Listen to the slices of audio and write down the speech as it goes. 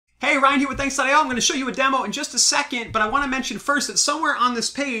Hey, Ryan here with Thanks.io. I'm going to show you a demo in just a second, but I want to mention first that somewhere on this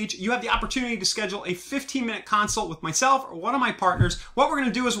page, you have the opportunity to schedule a 15-minute consult with myself or one of my partners. What we're going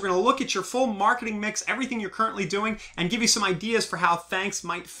to do is we're going to look at your full marketing mix, everything you're currently doing, and give you some ideas for how Thanks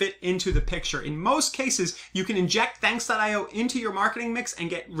might fit into the picture. In most cases, you can inject Thanks.io into your marketing mix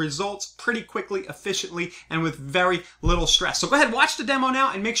and get results pretty quickly, efficiently, and with very little stress. So go ahead, watch the demo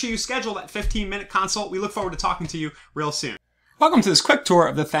now, and make sure you schedule that 15-minute consult. We look forward to talking to you real soon. Welcome to this quick tour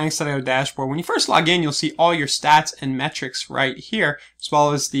of the Thanks.io dashboard. When you first log in, you'll see all your stats and metrics right here, as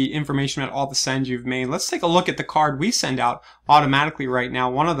well as the information about all the sends you've made. Let's take a look at the card we send out automatically right now,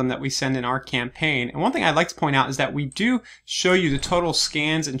 one of them that we send in our campaign. And one thing I'd like to point out is that we do show you the total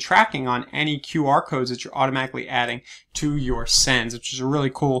scans and tracking on any QR codes that you're automatically adding to your sends, which is a really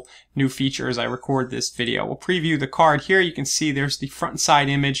cool new feature as I record this video. We'll preview the card here. You can see there's the front and side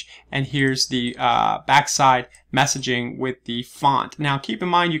image, and here's the back side messaging with the font. Now keep in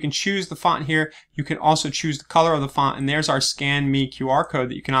mind, you can choose the font here. You can also choose the color of the font, and there's our Scan Me QR code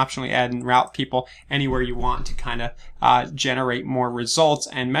that you can optionally add and route people anywhere you want to kind of generate more results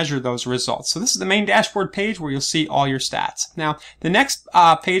and measure those results. So this is the main dashboard page where you'll see all your stats. Now the next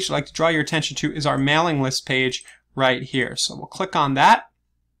page I'd like to draw your attention to is our mailing list page right here. So we'll click on that.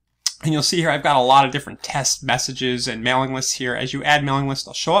 And you'll see here I've got a lot of different test messages and mailing lists here. As you add mailing lists,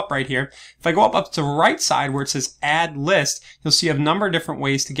 they'll show up right here. If I go up to the right side where it says Add List, you'll see you have a number of different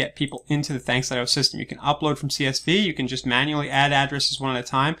ways to get people into the Thanks.io system. You can upload from CSV. You can just manually add addresses one at a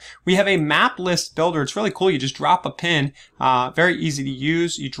time. We have a map list builder. It's really cool. You just drop a pin. Very easy to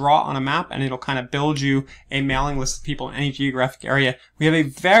use. You draw on a map and it'll kind of build you a mailing list of people in any geographic area. We have a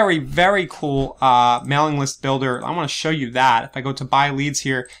very, very cool mailing list builder. I want to show you that. If I go to Buy Leads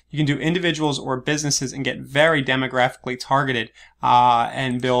here, you can do individuals or businesses and get very demographically targeted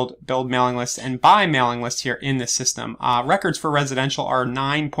and build mailing lists and buy mailing lists here in the system. Records for residential are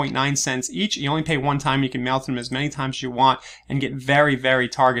 9.9 cents each. You only pay one time. You can mail to them as many times as you want and get very, very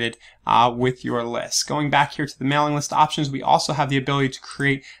targeted with your list. Going back here to the mailing list options, we also have the ability to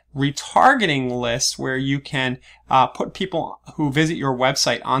create retargeting lists where you can put people who visit your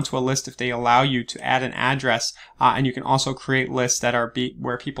website onto a list if they allow you to add an address, and you can also create lists that are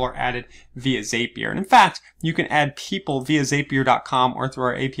where people are added via Zapier. And in fact, you can add people via Zapier.com or through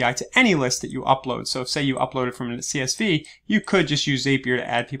our API to any list that you upload. So say you uploaded from a CSV, you could just use Zapier to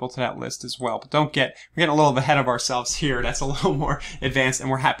add people to that list as well. But we're getting a little ahead of ourselves here. That's a little more advanced, and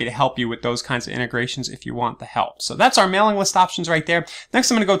we're happy to help you with those kinds of integrations if you want the help. So that's our mailing list options right there.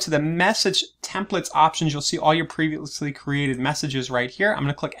 Next, I'm going to go to the message templates options. You'll see all your previously created messages right here. I'm going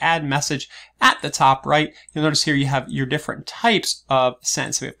to click Add Message at the top right. You'll notice here you have your different types of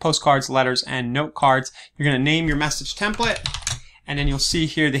sends. So we have postcards, letters, and note cards. You're going to name your message template, and then you'll see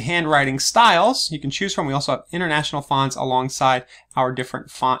here the handwriting styles you can choose from. We also have international fonts alongside our different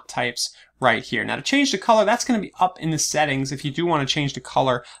font types right here. Now to change the color, that's going to be up in the settings. If you do want to change the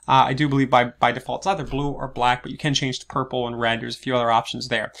color, I do believe by default it's either blue or black, but you can change to purple and red. There's a few other options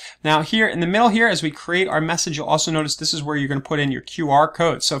there. Now here in the middle here, as we create our message, you'll also notice this is where you're going to put in your QR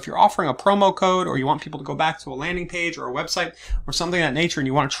code. So if you're offering a promo code, or you want people to go back to a landing page or a website or something of that nature, and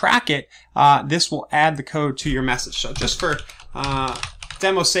you want to track it, this will add the code to your message. So just for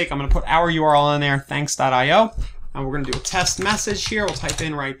demo's sake, I'm going to put our URL in there, thanks.io. And we're going to do a test message here. We'll type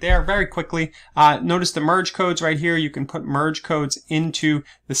in right there very quickly. Notice the merge codes right here. You can put merge codes into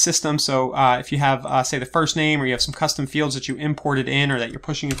the system. So if you have, say, the first name, or you have some custom fields that you imported in or that you're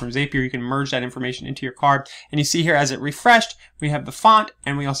pushing in from Zapier, you can merge that information into your card. And you see here as it refreshed, we have the font,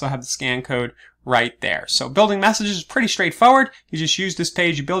 and we also have the scan code right there. So building messages is pretty straightforward. You just use this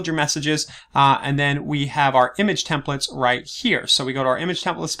page, you build your messages, and then we have our image templates right here. So we go to our image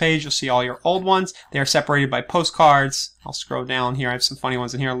templates page, you'll see all your old ones. They are separated by postcards. I'll scroll down here. I have some funny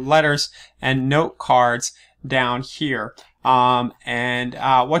ones in here. Letters and note cards down here.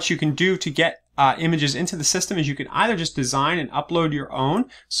 What you can do to get images into the system is you can either just design and upload your own.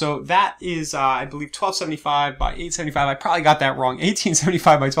 So that is, I believe, 1275 by 875. I probably got that wrong, 1875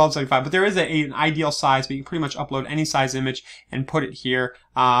 by 1275. But there is an ideal size, but you can pretty much upload any size image and put it here.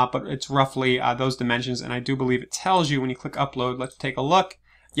 But it's roughly those dimensions, and I do believe it tells you when you click upload. Let's take a look.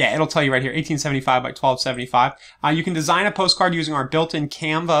 Yeah, it'll tell you right here, 1875 by 1275. You can design a postcard using our built-in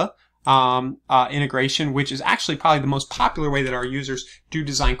Canva integration, which is actually probably the most popular way that our users do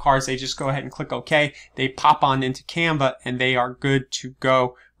design cards. They just go ahead and click OK. They pop on into Canva, and they are good to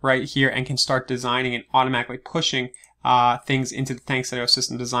go right here and can start designing and automatically pushing things into the Thanks.io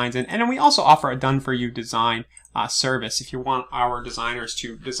system designs in. And then we also offer a done-for-you design service. If you want our designers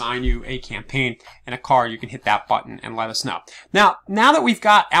to design you a campaign and a card, you can hit that button and let us know. Now that we've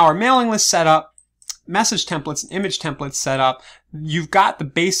got our mailing list set up, message templates and image templates set up, you've got the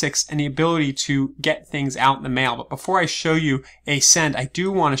basics and the ability to get things out in the mail. But before I show you a send, I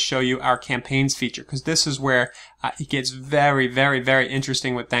do want to show you our campaigns feature, because this is where it gets very, very, very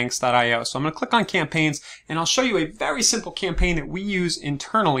interesting with thanks.io. So I'm going to click on campaigns, and I'll show you a very simple campaign that we use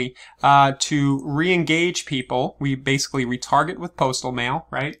internally to re-engage people. We basically retarget with postal mail,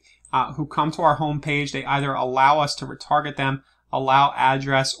 right? Who come to our homepage. They either allow us to retarget them, allow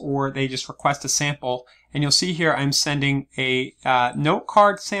address, or they just request a sample. And you'll see here I'm sending a note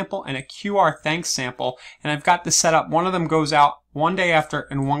card sample and a QR thanks sample, and I've got this set up. One of them goes out 1 day after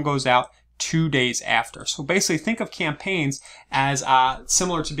and one goes out 2 days after. So basically think of campaigns as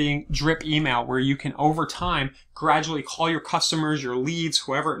similar to being drip email, where you can over time gradually call your customers, your leads,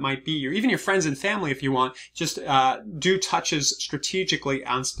 whoever it might be, or even your friends and family if you want, just do touches strategically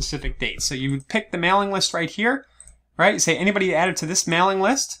on specific dates. So you would pick the mailing list right here, right? You say anybody added to this mailing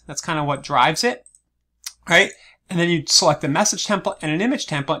list. That's kind of what drives it. Right? And then you select a message template and an image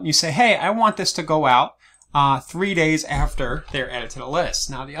template, and you say, hey, I want this to go out 3 days after they're added to the list.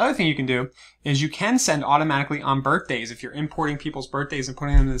 Now, the other thing you can do is you can send automatically on birthdays. If you're importing people's birthdays and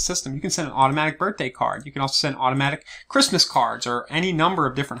putting them into the system, you can send an automatic birthday card. You can also send automatic Christmas cards, or any number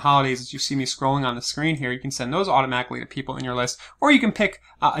of different holidays. As you see me scrolling on the screen here, you can send those automatically to people in your list. Or you can pick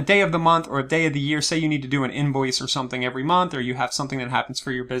a day of the month or a day of the year. Say you need to do an invoice or something every month, or you have something that happens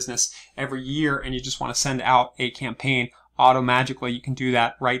for your business every year and you just want to send out a campaign auto-magically. You can do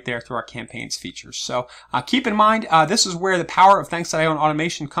that right there through our campaigns features. So keep in mind, this is where the power of thanks.io and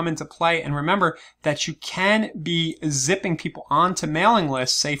automation come into play. And remember that you can be zipping people onto mailing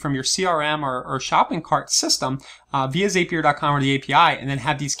lists, say from your CRM or shopping cart system via Zapier.com or the API, and then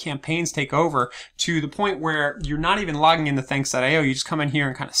have these campaigns take over to the point where you're not even logging into thanks.io. You just come in here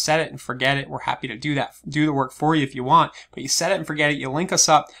and kind of set it and forget it. We're happy to do that, do the work for you if you want, but you set it and forget it. You link us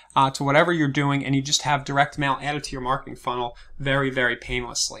up to whatever you're doing, and you just have direct mail added to your marketing funnel very, very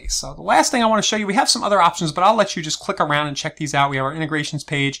painlessly. So the last thing I want to show you, we have some other options, but I'll let you just click around and check these out. We have our integrations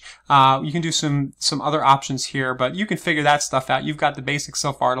page. You can do some other options here, but you can figure that stuff out. You've got the basics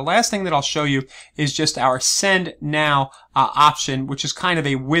so far. The last thing that I'll show you is just our send now option, which is kind of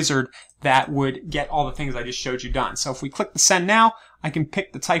a wizard that would get all the things I just showed you done. So if we click the send now, I can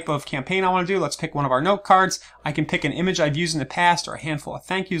pick the type of campaign I want to do. Let's pick one of our note cards. I can pick an image I've used in the past or a handful of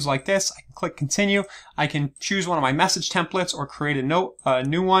thank yous like this. I can click continue. I can choose one of my message templates or create a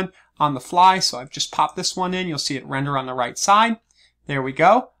new one on the fly. So I've just popped this one in. You'll see it render on the right side. There we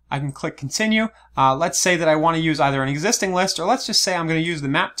go. I can click continue. Let's say that I want to use either an existing list, or let's just say I'm going to use the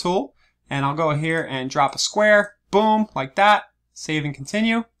map tool, and I'll go here and drop a square. Boom, like that. Save and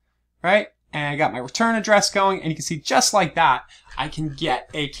continue, right? And I got my return address going, and you can see just like that, I can get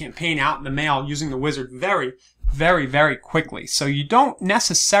a campaign out in the mail using the wizard very, very, very quickly. So you don't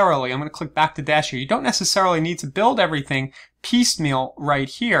necessarily, I'm going to click back to Dash here, you don't necessarily need to build everything piecemeal right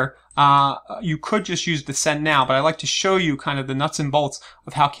here. You could just use the send now, but I like to show you kind of the nuts and bolts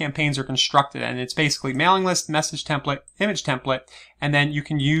of how campaigns are constructed. And it's basically mailing list, message template, image template, and then you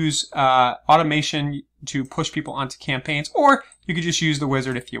can use automation to push people onto campaigns, or you could just use the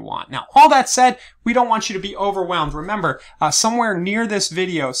wizard if you want. Now, all that said, we don't want you to be overwhelmed. Remember, somewhere near this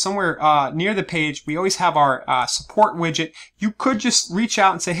video, somewhere near the page, we always have our support widget. You could just reach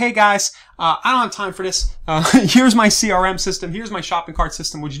out and say, hey guys, I don't have time for this. Here's my CRM system. Here's my shopping cart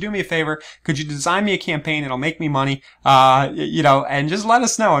system. Would you do me a favor? Could you design me a campaign that'll make me money? You know, and just let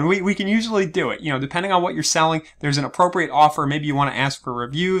us know. And we can usually do it. You know, depending on what you're selling, there's an appropriate offer. Maybe you want to ask for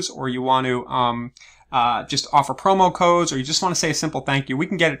reviews, or you want to just offer promo codes, or you just want to say a simple thank you. We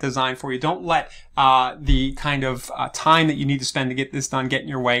can get it designed for you. Don't let the kind of time that you need to spend to get this done get in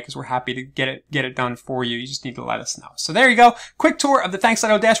your way, because we're happy to get it done for you. You just need to let us know. So there you go. Quick tour of the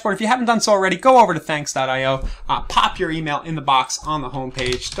Thanks.io dashboard. If you haven't done so already, go over to Thanks.io. Pop your email in the box on the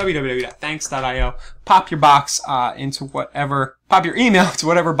homepage, www.thanks.io. Pop your box pop your email to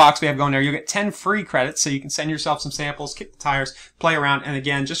whatever box we have going there. You'll get 10 free credits, so you can send yourself some samples, kick the tires, play around, and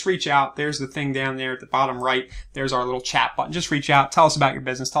again, just reach out. There's the thing down there at the bottom right. There's our little chat button. Just reach out, tell us about your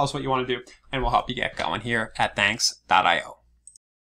business, tell us what you want to do, and we'll help you get going here at Thanks.io.